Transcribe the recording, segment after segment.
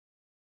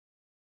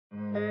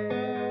Hello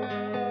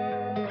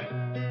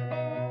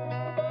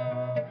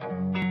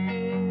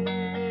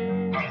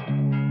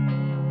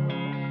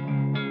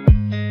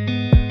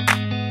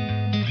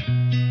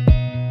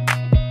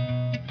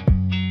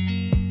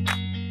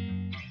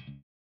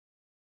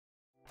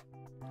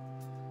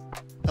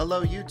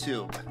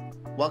YouTube!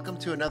 Welcome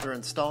to another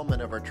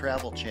installment of our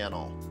travel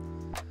channel.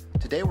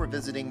 Today we're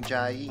visiting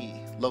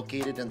Chiayi,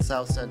 located in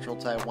south-central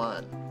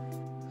Taiwan.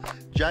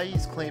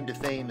 Chiayi's claim to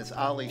fame is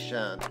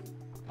Alishan.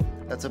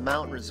 That's a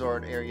mountain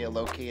resort area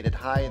located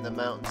high in the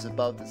mountains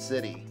above the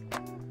city.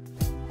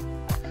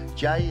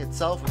 Chiayi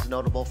itself was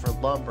notable for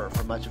lumber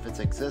for much of its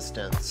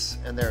existence,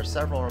 and there are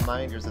several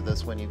reminders of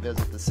this when you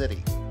visit the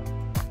city.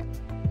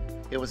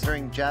 It was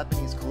during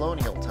Japanese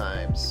colonial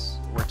times,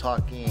 we're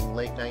talking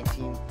late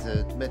 19th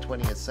to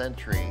mid-20th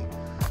century,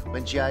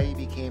 when Chiayi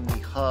became the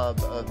hub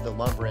of the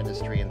lumber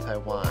industry in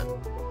Taiwan.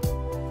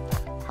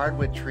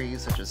 Hardwood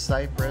trees such as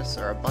cypress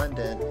are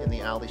abundant in the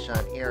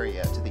Alishan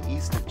area to the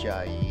east of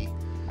Chiayi,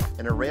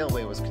 and a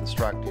railway was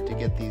constructed to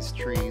get these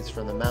trees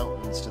from the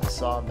mountains to the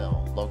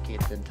sawmill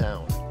located in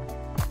town.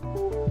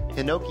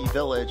 Hinoki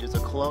Village is a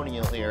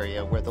colonial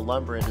area where the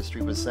lumber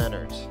industry was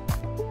centered.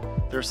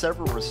 There are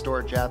several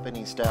restored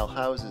Japanese-style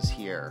houses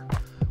here,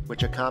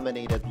 which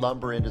accommodated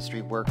lumber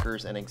industry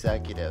workers and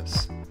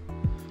executives.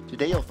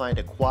 Today you'll find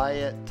a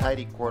quiet,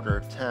 tidy quarter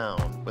of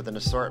town with an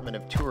assortment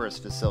of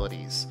tourist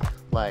facilities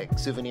like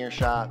souvenir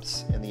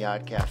shops and the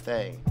odd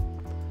cafe.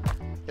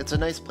 It's a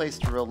nice place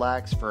to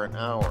relax for an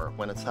hour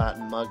when it's hot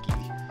and muggy,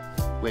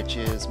 which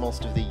is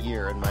most of the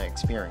year in my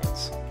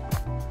experience.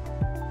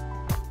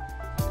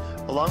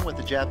 Along with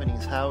the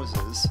Japanese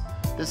houses,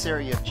 this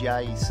area of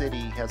Chiayi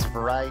City has a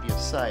variety of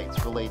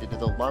sites related to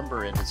the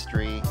lumber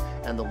industry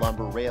and the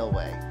lumber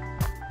railway.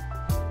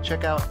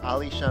 Check out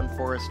Alishan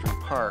Forestry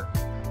Park,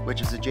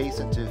 which is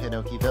adjacent to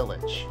Hinoki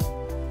Village.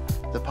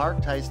 The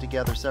park ties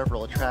together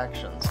several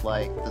attractions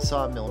like the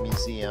Sawmill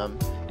Museum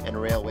and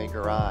Railway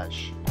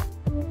Garage.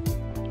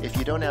 If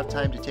you don't have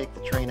time to take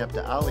the train up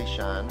to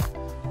Alishan,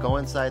 go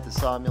inside the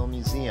Sawmill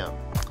Museum,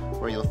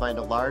 where you'll find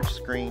a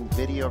large-screen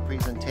video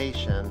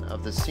presentation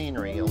of the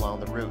scenery along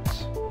the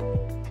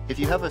route. If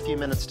you have a few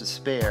minutes to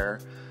spare,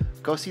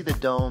 go see the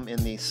dome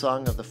in the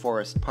Song of the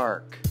Forest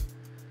Park.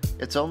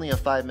 It's only a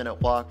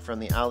 5-minute walk from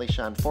the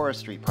Alishan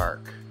Forestry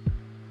Park.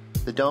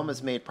 The dome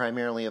is made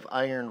primarily of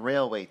iron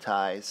railway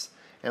ties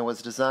and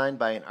was designed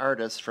by an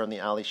artist from the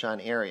Alishan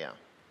area.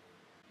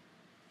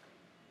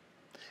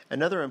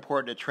 Another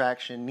important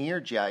attraction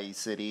near Chiayi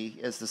City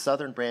is the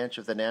southern branch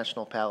of the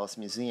National Palace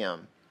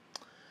Museum.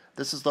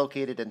 This is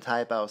located in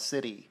Taibao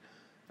City,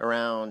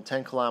 around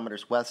 10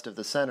 kilometers west of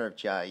the center of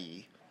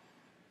Chiayi.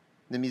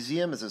 The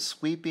museum is a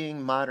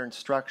sweeping, modern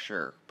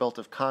structure built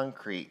of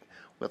concrete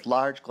with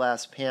large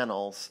glass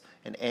panels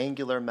and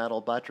angular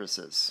metal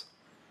buttresses.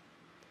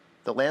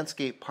 The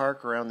landscape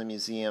park around the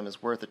museum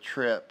is worth a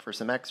trip for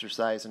some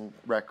exercise and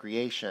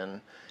recreation,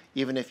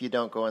 even if you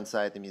don't go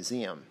inside the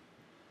museum.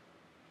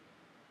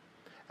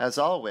 As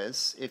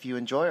always, if you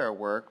enjoy our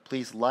work,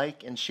 please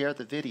like and share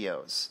the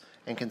videos,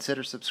 and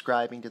consider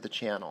subscribing to the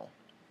channel.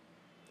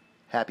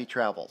 Happy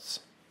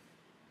travels!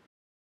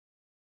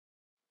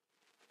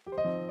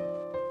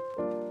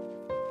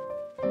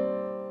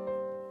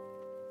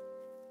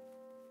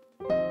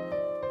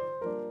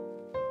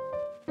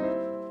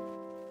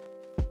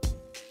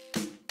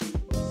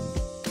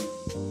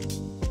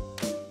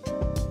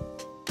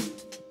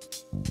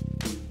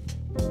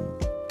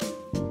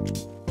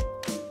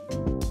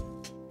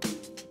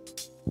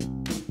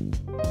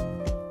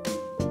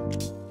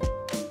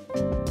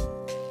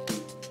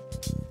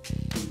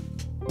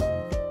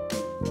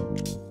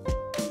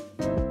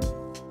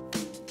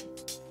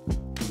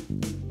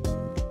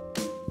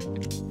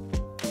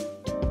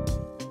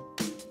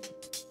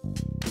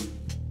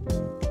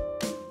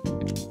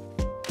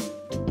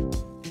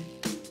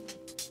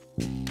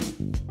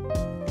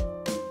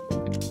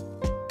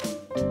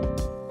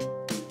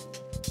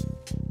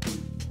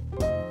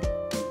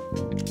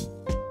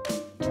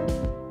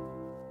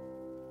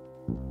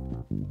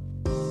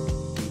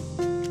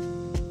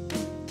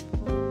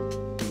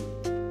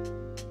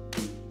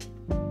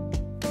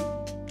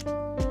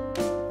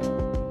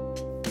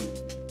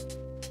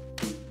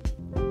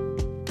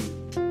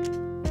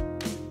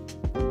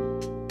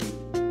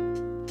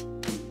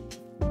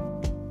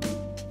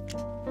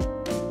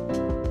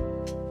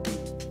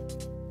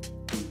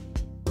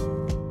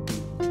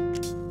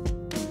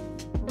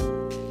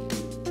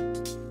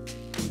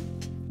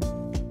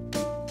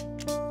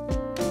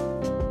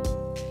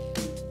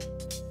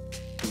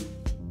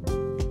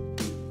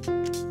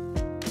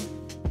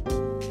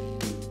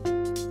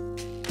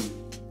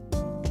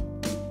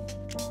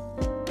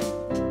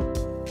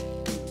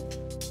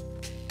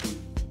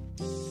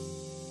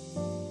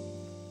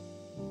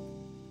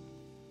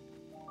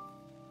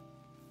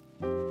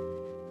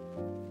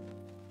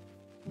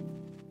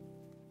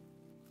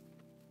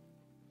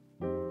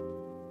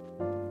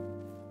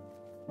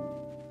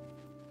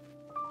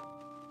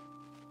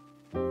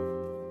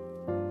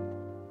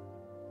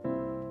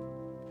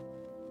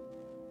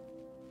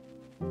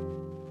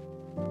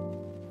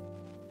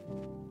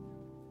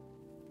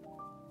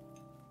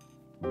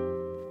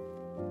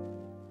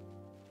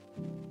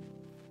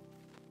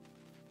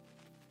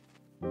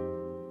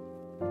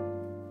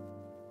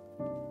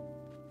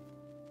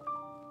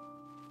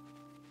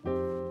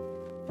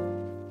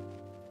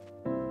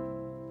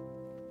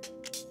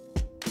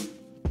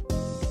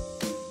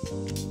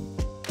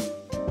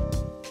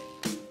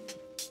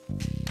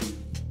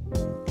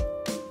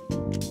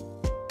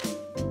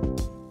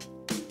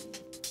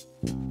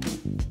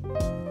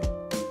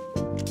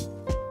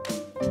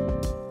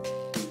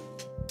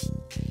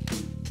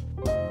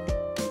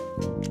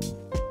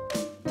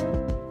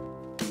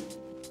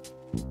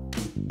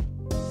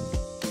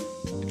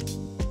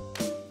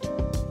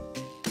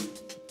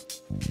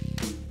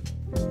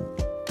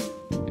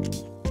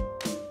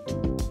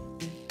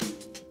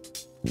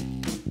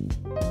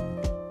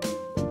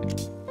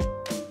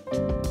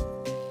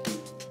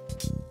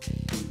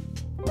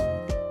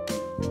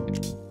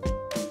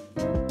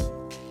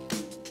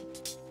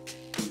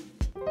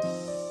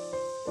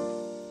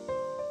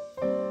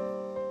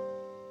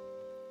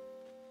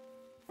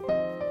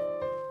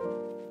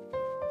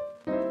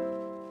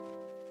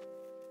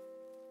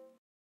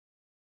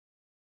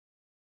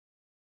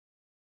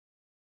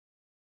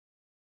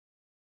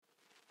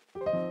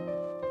 you.